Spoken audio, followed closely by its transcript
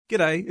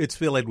G'day, it's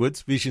Phil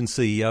Edwards, Vision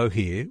CEO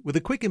here, with a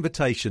quick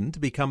invitation to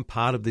become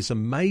part of this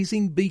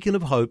amazing beacon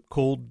of hope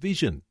called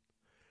Vision.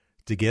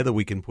 Together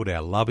we can put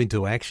our love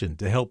into action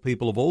to help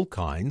people of all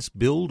kinds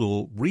build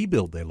or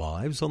rebuild their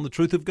lives on the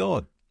truth of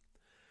God.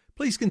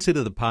 Please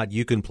consider the part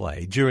you can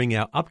play during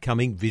our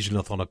upcoming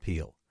Visionathon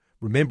appeal,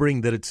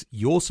 remembering that it's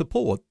your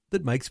support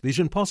that makes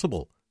Vision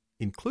possible,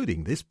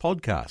 including this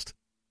podcast.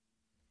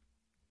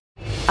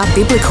 A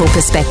biblical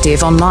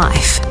perspective on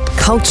life,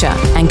 culture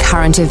and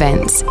current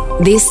events.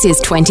 This is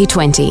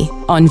 2020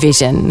 on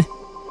Vision.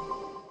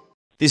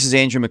 This is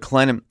Andrew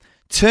McLennan.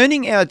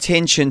 Turning our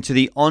attention to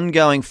the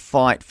ongoing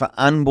fight for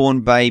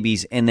unborn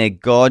babies and their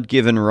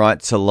God-given right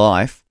to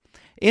life,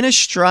 in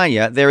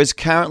Australia there is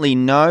currently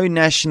no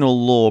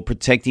national law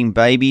protecting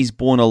babies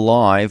born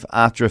alive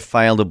after a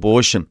failed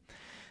abortion.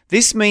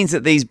 This means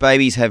that these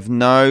babies have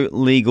no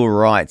legal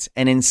rights,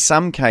 and in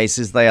some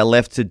cases they are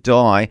left to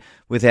die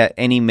without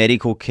any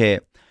medical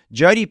care.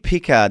 Jodie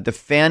Pickard, the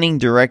founding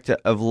director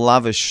of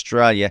Love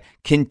Australia,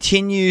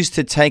 continues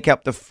to take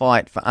up the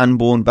fight for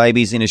unborn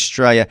babies in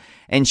Australia,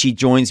 and she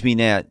joins me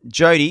now.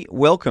 Jodie,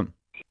 welcome.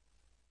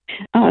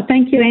 Oh,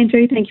 thank you,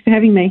 Andrew. Thank you for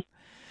having me.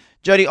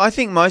 Jodie, I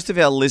think most of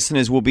our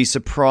listeners will be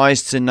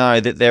surprised to know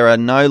that there are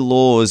no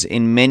laws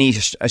in many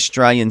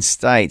Australian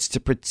states to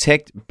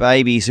protect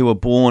babies who are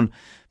born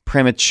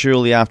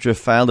prematurely after a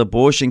failed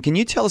abortion. Can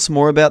you tell us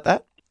more about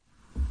that?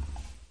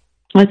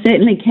 I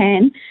certainly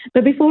can.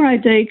 But before I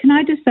do, can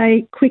I just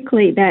say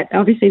quickly that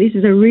obviously this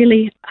is a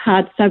really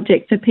hard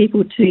subject for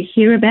people to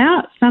hear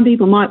about. Some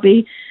people might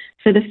be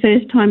for the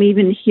first time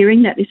even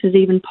hearing that this is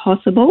even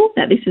possible,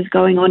 that this is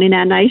going on in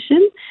our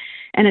nation.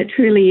 And it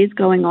truly is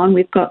going on.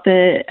 We've got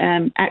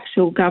the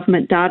actual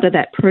government data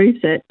that proves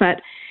it.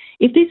 But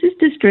if this is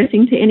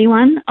distressing to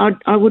anyone,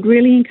 I would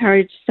really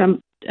encourage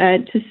some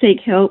to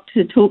seek help,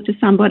 to talk to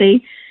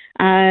somebody.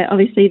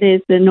 Obviously,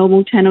 there's the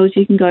normal channels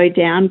you can go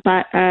down,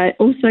 but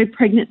also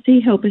Pregnancy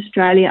Help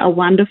Australia are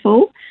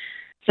wonderful.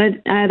 So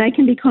they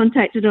can be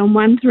contacted on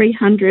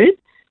 1300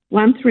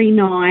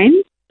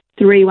 139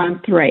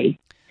 313.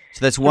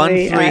 So that's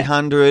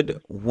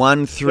 1300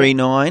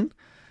 139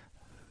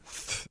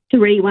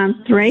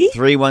 313.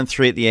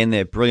 313 at the end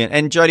there. Brilliant.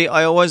 And Jodie,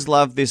 I always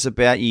love this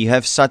about you. You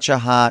have such a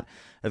heart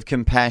of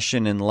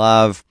compassion and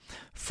love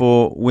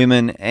for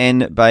women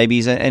and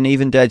babies and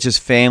even dads,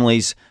 just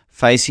families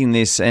facing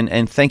this,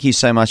 and thank you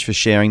so much for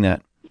sharing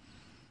that.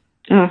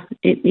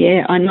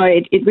 I know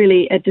it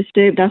really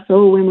disturbed us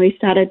all when we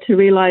started to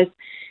realise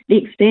the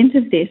extent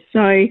of this.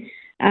 So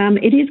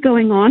it is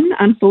going on,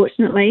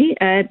 unfortunately,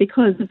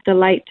 because of the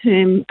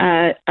late-term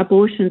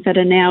abortions that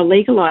are now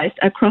legalised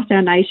across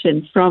our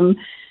nation from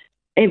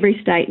every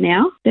state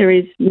now. There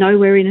is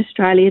nowhere in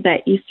Australia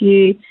that if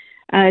you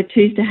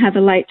choose to have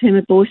a late-term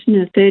abortion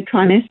in the third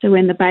trimester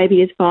when the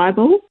baby is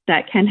viable,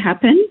 that can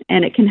happen,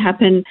 and it can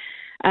happen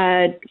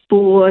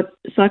for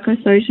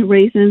psychosocial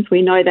reasons.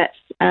 We know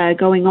that's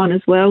going on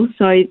as well.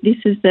 So this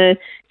is the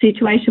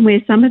situation where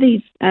some of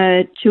these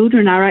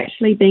children are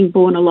actually being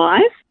born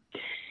alive.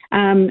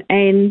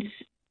 And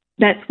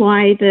that's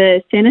why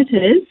the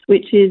senators,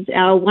 which is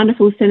our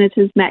wonderful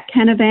senators Matt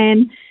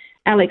Canavan,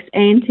 Alex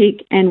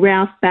Antic and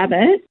Ralph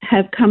Babbitt,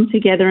 have come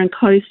together and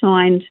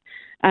co-signed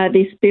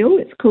this bill.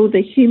 It's called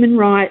the Human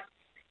Rights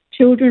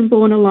Children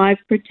Born Alive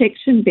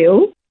Protection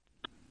Bill.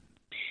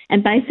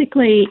 And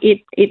basically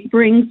it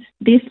brings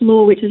this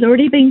law, which has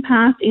already been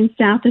passed in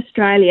South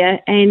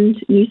Australia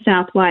and New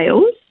South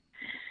Wales.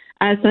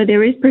 So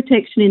there is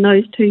protection in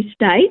those two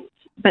states,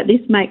 but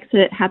this makes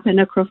it happen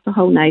across the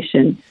whole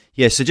nation.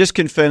 Yeah, so just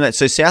confirm that.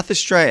 So South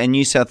Australia and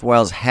New South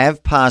Wales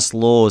have passed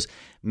laws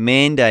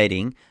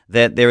mandating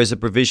that there is a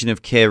provision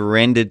of care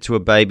rendered to a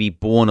baby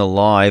born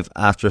alive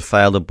after a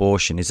failed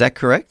abortion. Is that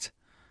correct?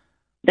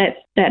 That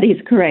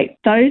is correct.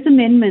 Those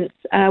amendments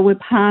were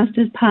passed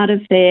as part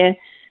of their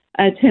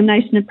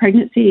Termination of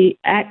Pregnancy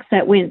Acts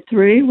that went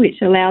through,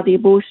 which allow the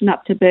abortion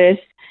up to birth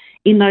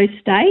in those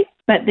states.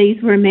 But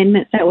these were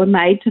amendments that were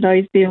made to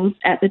those bills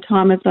at the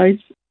time of those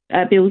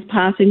bills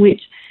passing,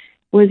 which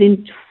was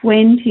in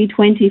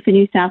 2020 for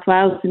New South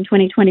Wales and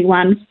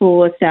 2021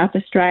 for South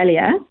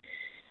Australia.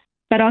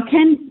 But I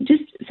can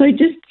just so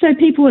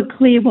people are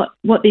clear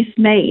what this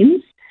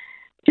means,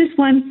 just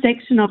one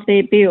section of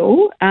their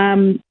bill,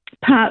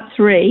 Part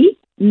 3,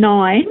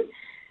 9,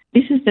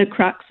 this is the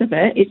crux of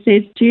it. It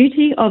says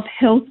duty of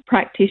health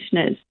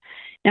practitioners.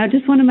 Now, I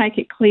just want to make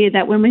it clear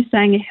that when we're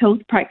saying a health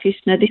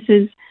practitioner, this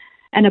is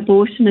an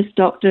abortionist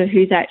doctor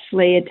who's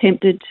actually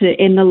attempted to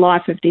end the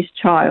life of this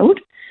child.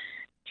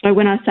 So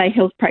when I say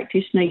health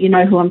practitioner, you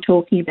know who I'm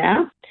talking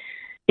about.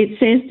 It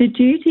says the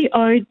duty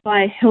owed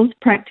by a health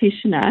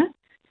practitioner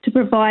to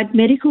provide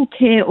medical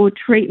care or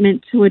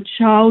treatment to a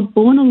child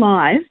born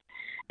alive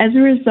as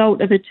a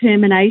result of a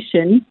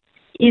termination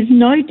is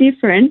no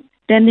different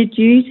than the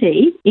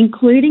duty,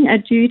 including a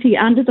duty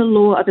under the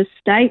law of a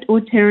state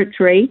or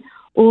territory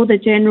or the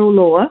general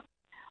law,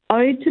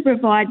 owed to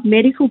provide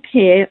medical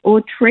care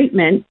or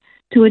treatment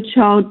to a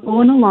child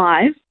born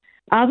alive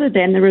other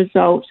than the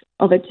result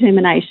of a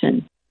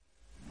termination.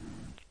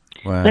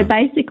 Wow. So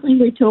basically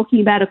we're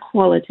talking about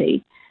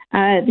equality.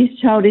 this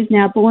child is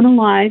now born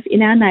alive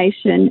in our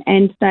nation,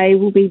 and they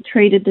will be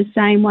treated the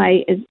same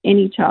way as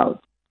any child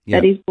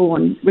that is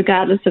born,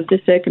 regardless of the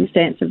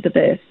circumstance of the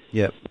birth.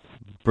 Yep.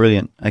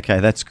 Brilliant. Okay,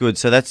 that's good.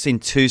 So that's in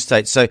 2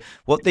 states. So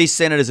what these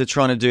senators are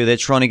trying to do, they're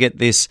trying to get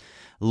this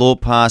law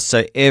passed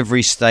so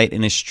every state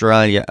in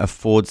Australia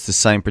affords the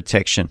same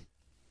protection.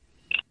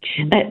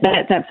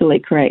 That's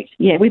absolutely correct.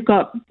 Yeah, we've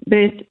got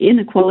birth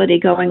inequality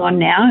going on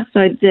now.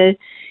 So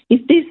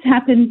if this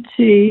happened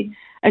to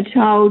a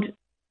child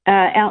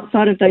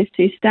outside of those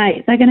 2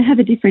 states, they're going to have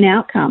a different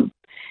outcome.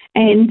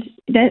 And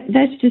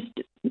that's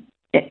just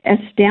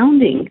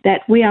astounding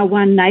that we are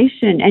one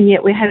nation and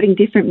yet we're having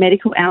different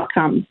medical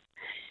outcomes.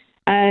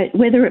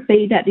 Whether it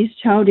be that this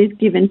child is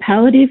given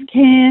palliative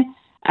care,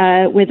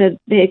 whether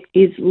there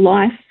is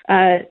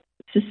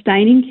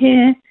life-sustaining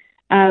care,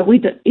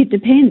 it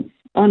depends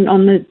on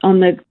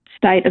the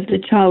state of the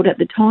child at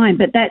the time.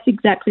 But that's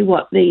exactly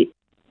what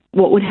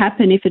would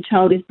happen if a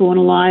child is born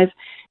alive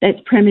that's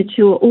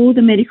premature. All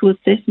the medical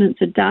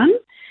assessments are done,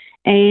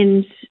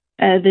 and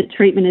the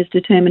treatment is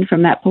determined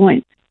from that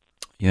point.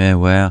 Yeah,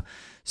 wow.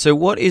 So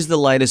what is the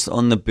latest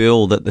on the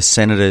bill that the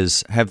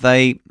senators, have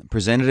they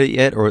presented it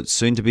yet, or it's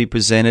soon to be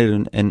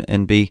presented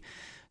and be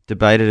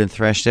debated and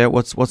thrashed out?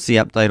 What's the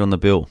update on the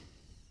bill?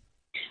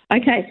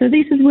 Okay, so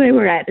this is where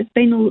we're at.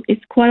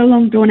 It's quite a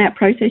long, drawn-out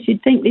process.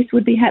 You'd think this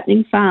would be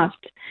happening fast,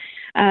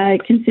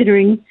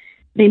 considering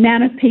the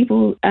amount of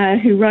people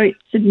who wrote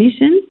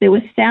submissions. There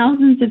were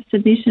thousands of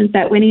submissions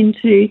that went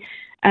into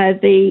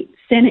the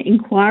Senate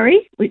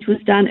inquiry, which was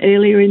done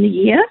earlier in the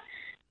year.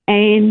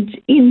 And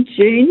in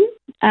June,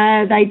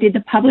 they did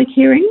the public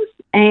hearings,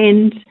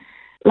 and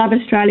Love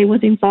Australia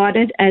was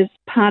invited as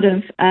part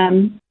of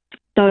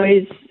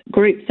those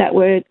groups that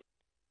were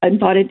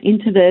invited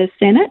into the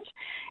Senate.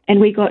 And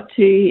we got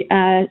to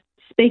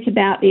speak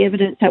about the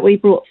evidence that we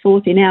brought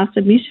forth in our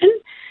submission,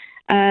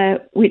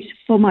 which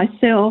for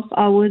myself,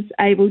 I was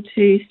able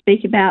to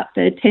speak about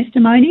the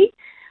testimony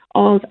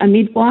of a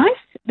midwife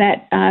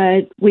that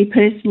we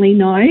personally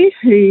know,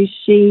 who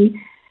she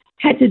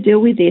had to deal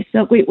with this.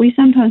 So we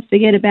sometimes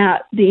forget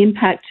about the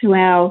impact to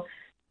our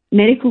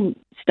medical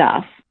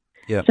staff.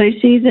 Yep. So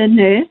she's a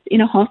nurse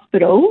in a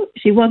hospital.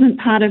 She wasn't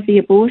part of the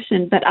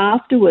abortion, but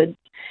afterwards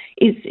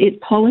it's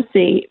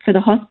policy for the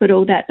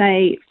hospital that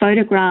they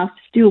photograph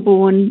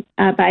stillborn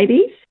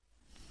babies.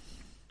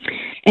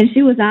 And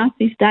she was asked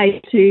this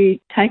day to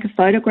take the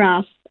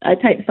photographs as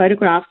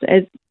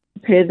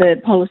per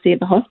the policy of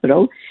the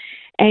hospital.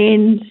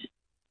 And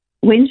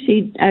when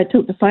she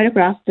took the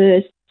photograph,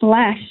 the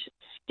flash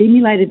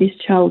stimulated this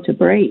child to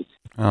breathe.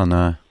 Oh,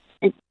 no.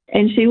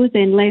 And she was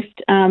then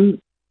left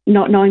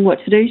not knowing what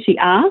to do. She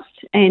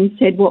asked and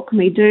said, what can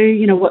we do?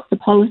 You know, what's the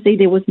policy?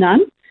 There was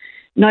none.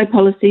 No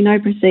policy, no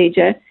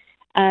procedure.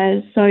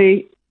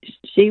 So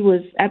she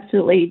was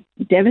absolutely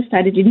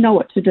devastated, didn't know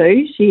what to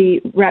do.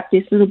 She wrapped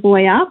this little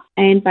boy up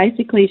and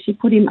basically she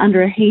put him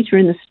under a heater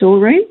in the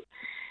storeroom,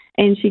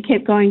 and she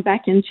kept going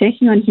back and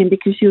checking on him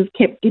because she was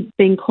kept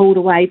being called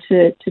away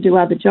to do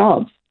other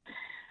jobs.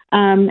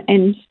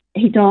 And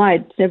he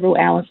died several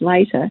hours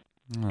later.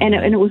 Oh. And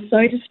it was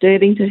so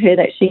disturbing to her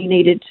that she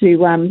needed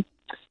to,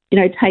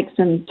 take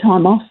some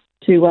time off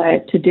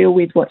to deal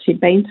with what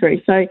she'd been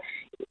through. So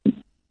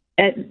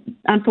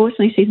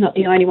unfortunately, she's not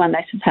the only one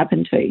this has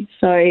happened to.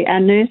 So our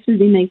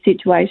nurses in these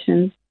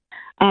situations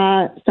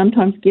are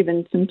sometimes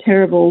given some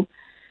terrible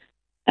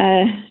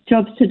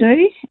jobs to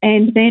do.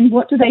 And then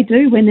what do they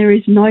do when there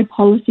is no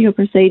policy or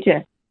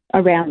procedure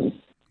around this?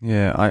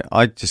 Yeah,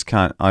 I just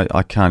can't.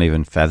 I can't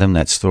even fathom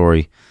that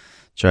story,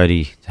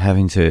 Jodie,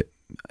 having to,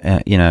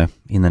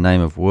 in the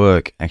name of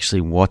work,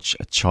 actually watch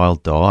a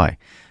child die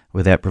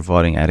without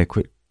providing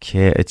adequate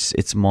care.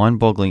 It's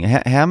mind-boggling.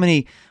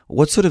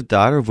 What sort of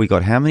data have we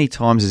got? How many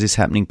times is this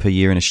happening per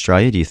year in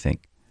Australia, do you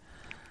think?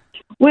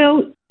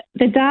 Well,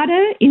 the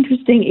data,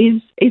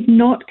 interesting, is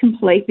not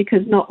complete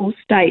because not all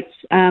states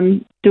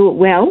do it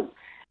well.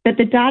 But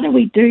the data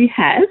we do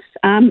have,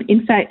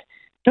 in fact,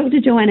 Dr.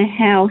 Joanna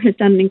Howe has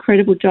done an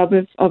incredible job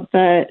of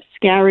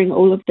scouring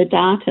all of the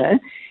data.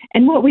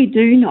 And what we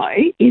do know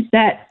is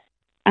that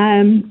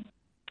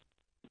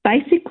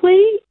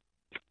basically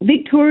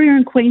Victoria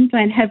and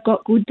Queensland have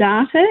got good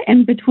data,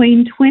 and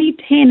between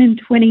 2010 and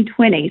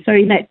 2020, so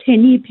in that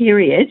 10-year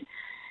period,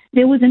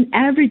 there was an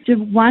average of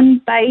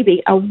one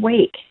baby a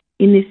week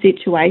in this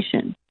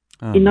situation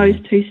in those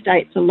 2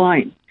 states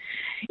alone.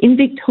 In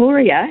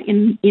Victoria,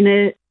 in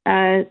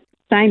a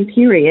same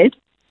period,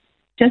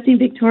 just in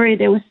Victoria,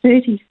 there were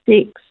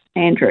 36,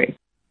 Andrew.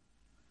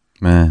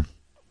 Man.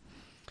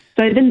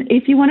 So then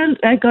if you want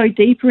to go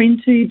deeper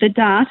into the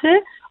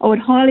data, I would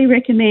highly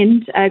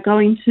recommend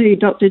going to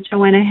Dr.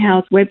 Joanna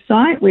Howe's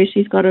website, where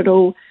she's got it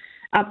all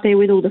up there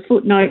with all the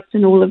footnotes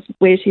and all of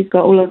where she's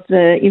got all of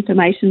the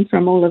information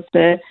from all of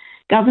the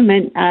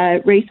government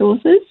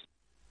resources.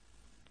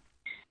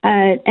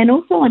 And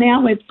also on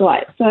our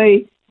website.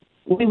 So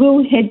we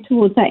will head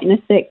towards that in a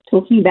sec,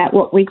 talking about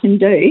what we can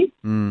do.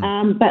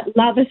 But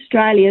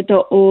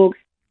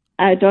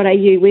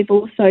loveaustralia.org.au, we've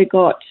also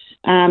got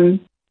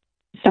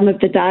some of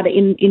the data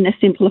in a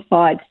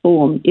simplified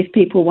form. If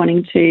people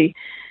wanting to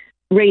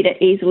read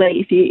it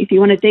easily, if you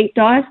want a deep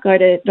dive, go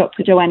to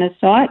Dr. Joanna's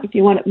site. If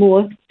you want it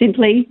more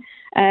simply,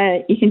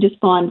 you can just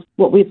find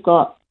what we've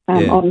got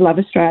on Love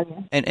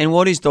Australia. And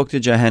what is Dr.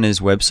 Johanna's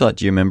website?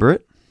 Do you remember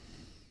it?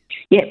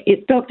 Yeah,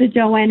 it's Dr.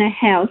 Joanna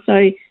Howe.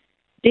 So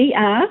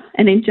DR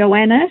and then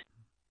Joanna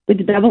with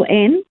a double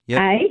N,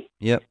 A.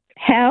 Yep.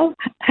 Howe,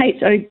 Howe.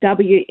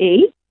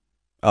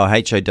 Oh,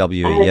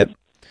 Howe, yep.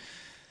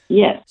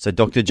 Yeah. So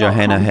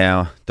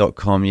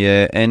drjohannahowe.com,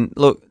 yeah. And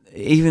look,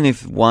 even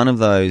if one of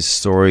those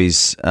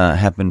stories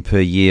happened per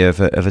year of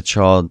a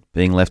child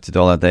being left to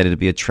die, that'd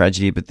be a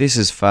tragedy. But this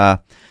is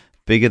far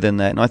bigger than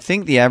that. And I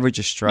think the average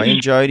Australian,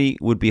 Jodie,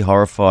 would be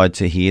horrified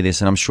to hear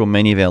this. And I'm sure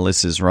many of our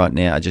listeners right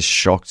now are just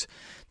shocked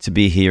to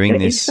be hearing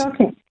this. It's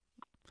shocking.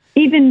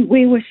 Even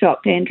we were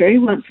shocked,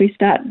 Andrew, once we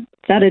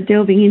started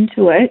delving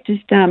into it,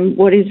 just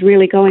what is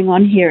really going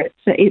on here.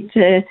 It's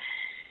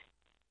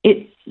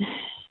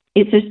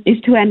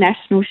to our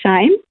national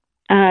shame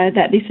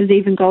that this is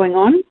even going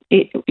on.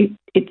 This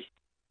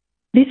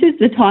is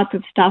the type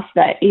of stuff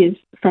that is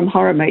from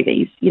horror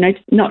movies.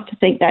 Not to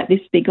think that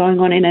this be going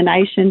on in a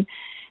nation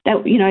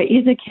that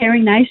is a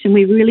caring nation.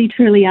 We really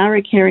truly are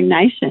a caring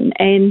nation,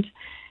 and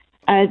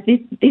this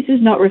is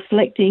not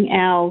reflecting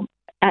our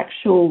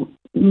actual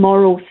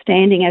moral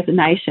standing as a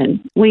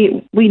nation.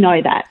 We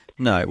know that.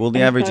 No, well,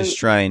 the average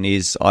Australian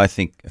is, I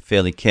think, a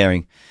fairly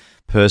caring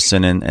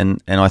person,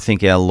 and I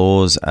think our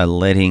laws are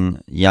letting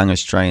young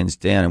Australians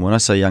down. And when I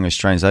say young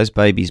Australians, those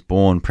babies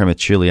born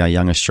prematurely are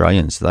young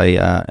Australians. They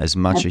are as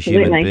much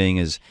Absolutely. a human being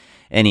as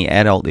any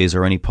adult is,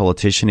 or any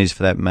politician is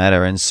for that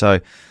matter. And so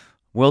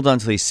well done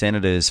to these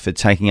senators for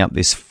taking up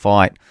this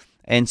fight.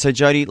 And so,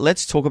 Jodie,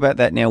 let's talk about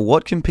that now.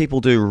 What can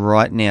people do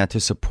right now to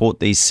support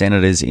these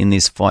senators in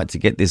this fight to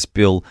get this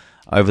bill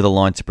over the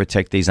line to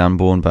protect these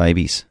unborn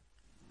babies?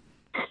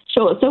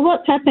 Sure. So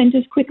what's happened,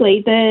 just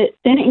quickly, the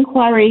Senate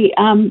inquiry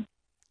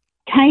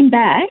came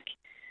back.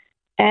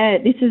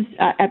 This is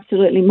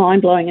absolutely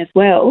mind-blowing as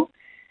well.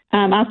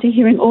 After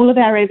hearing all of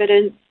our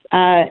evidence,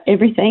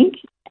 everything,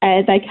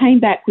 they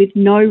came back with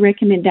no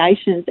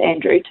recommendations,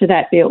 Andrew, to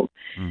that bill.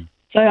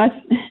 So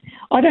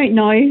I don't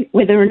know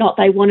whether or not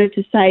they wanted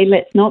to say,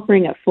 let's not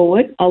bring it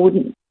forward.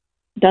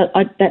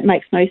 That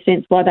makes no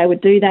sense why they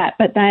would do that.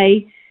 But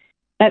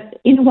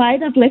in a way,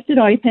 they've left it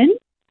open,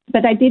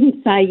 but they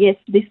didn't say, yes,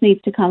 this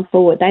needs to come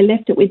forward. They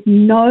left it with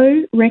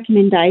no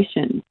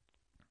recommendation,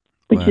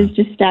 which is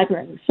just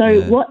staggering.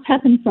 So what's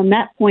happened from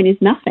that point is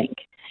nothing.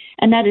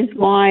 And that is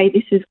why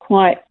this is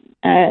quite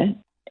an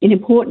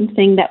important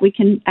thing that we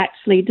can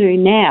actually do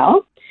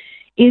now,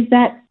 is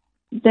that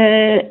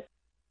the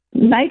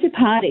major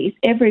parties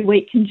every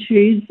week can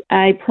choose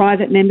a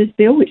private member's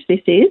bill, which this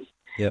is,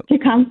 to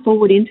come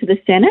forward into the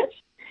Senate.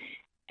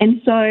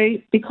 And so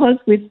because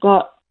we've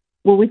got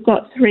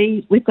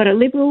three, we've got a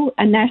Liberal,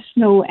 a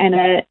National and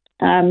a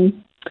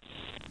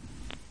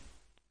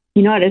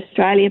United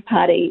Australia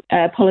Party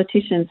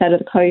politicians that are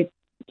the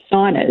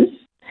co-signers.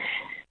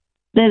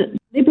 The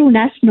Liberal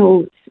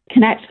Nationals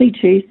can actually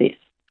choose this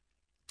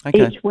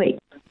each week.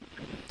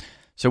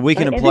 So we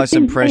can apply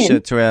some pressure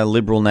to our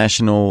Liberal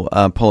National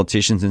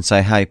politicians and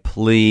say, hey,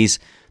 please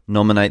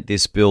nominate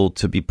this bill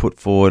to be put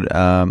forward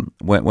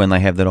when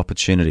they have that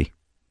opportunity.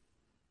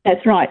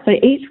 That's right. So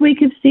each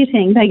week of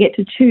sitting, they get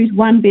to choose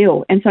one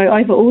bill. And so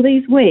over all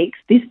these weeks,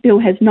 this bill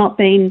has not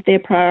been their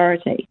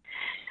priority,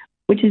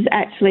 which is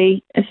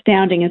actually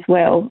astounding as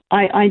well.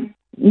 I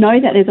know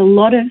that there's a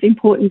lot of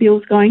important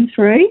bills going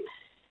through,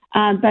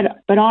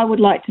 but I would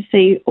like to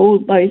see all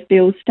those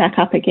bills stack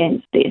up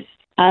against this.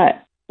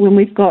 When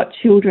we've got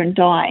children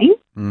dying,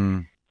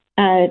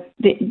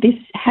 this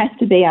has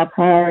to be our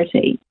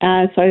priority.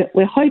 So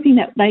we're hoping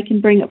that they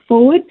can bring it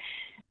forward.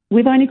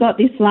 We've only got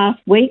this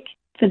last week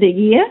for the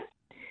year,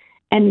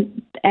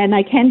 and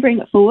they can bring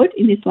it forward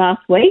in this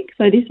last week.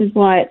 So this is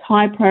why it's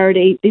high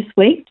priority this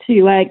week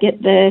to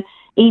get the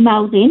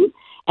emails in.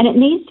 And it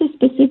needs to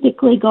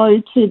specifically go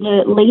to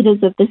the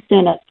leaders of the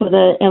Senate for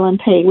the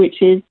LNP, which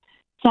is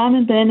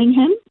Simon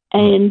Birmingham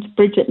and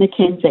Bridget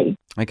McKenzie.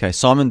 Okay,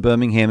 Simon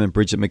Birmingham and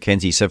Bridget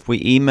McKenzie. So if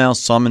we email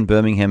Simon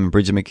Birmingham and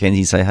Bridget McKenzie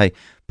and say, hey,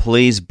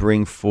 please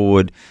bring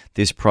forward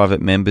this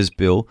private member's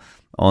bill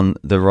on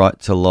the right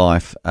to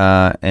life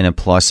and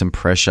apply some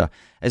pressure.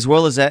 As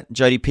well as that,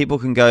 Jodie, people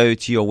can go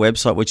to your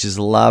website, which is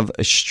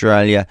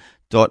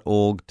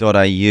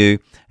loveaustralia.org.au,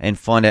 and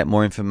find out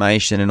more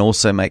information and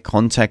also make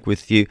contact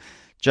with you.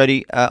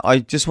 Jodie, I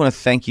just want to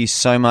thank you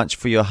so much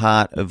for your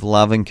heart of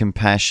love and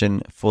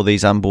compassion for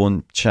these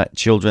unborn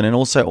children, and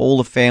also all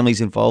the families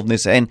involved in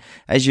this. And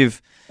as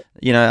you've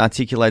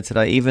articulated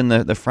today, even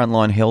the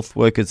frontline health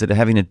workers that are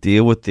having to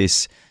deal with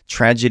this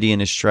tragedy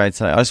in Australia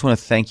today. I just want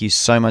to thank you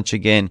so much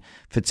again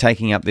for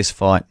taking up this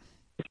fight.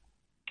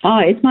 Oh,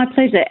 it's my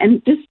pleasure.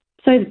 And just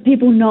so that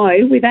people know,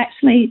 we've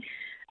actually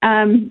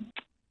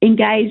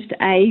engaged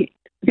a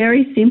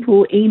very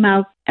simple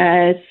email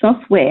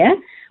software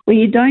where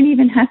you don't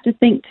even have to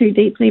think too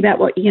deeply about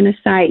what you're going to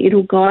say.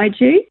 It'll guide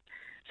you.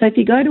 So if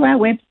you go to our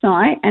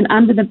website and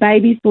under the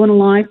Babies Born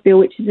Alive bill,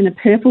 which is in a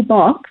purple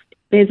box,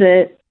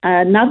 there's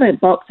another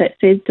box that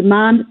says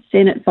Demand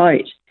Senate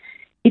Vote.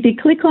 If you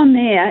click on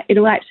there,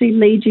 it'll actually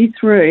lead you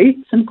through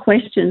some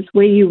questions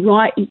where you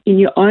write in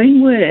your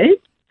own words,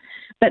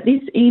 but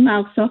this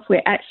email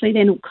software actually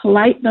then will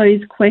collate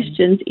those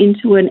questions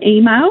into an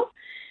email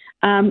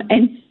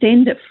and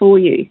send it for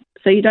you.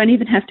 So you don't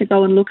even have to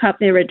go and look up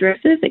their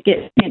addresses. It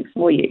gets sent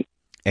for you.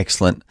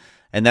 Excellent.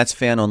 And that's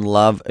found on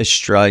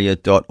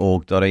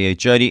loveaustralia.org.au.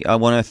 Jodie, I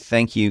want to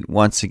thank you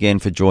once again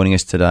for joining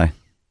us today.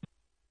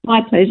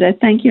 My pleasure.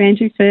 Thank you,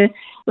 Andrew, for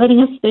letting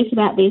us speak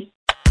about this.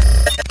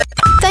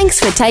 Thanks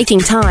for taking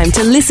time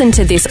to listen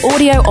to this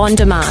audio on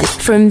demand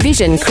from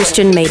Vision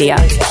Christian Media.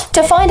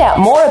 To find out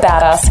more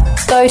about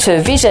us, go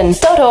to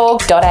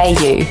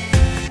vision.org.au.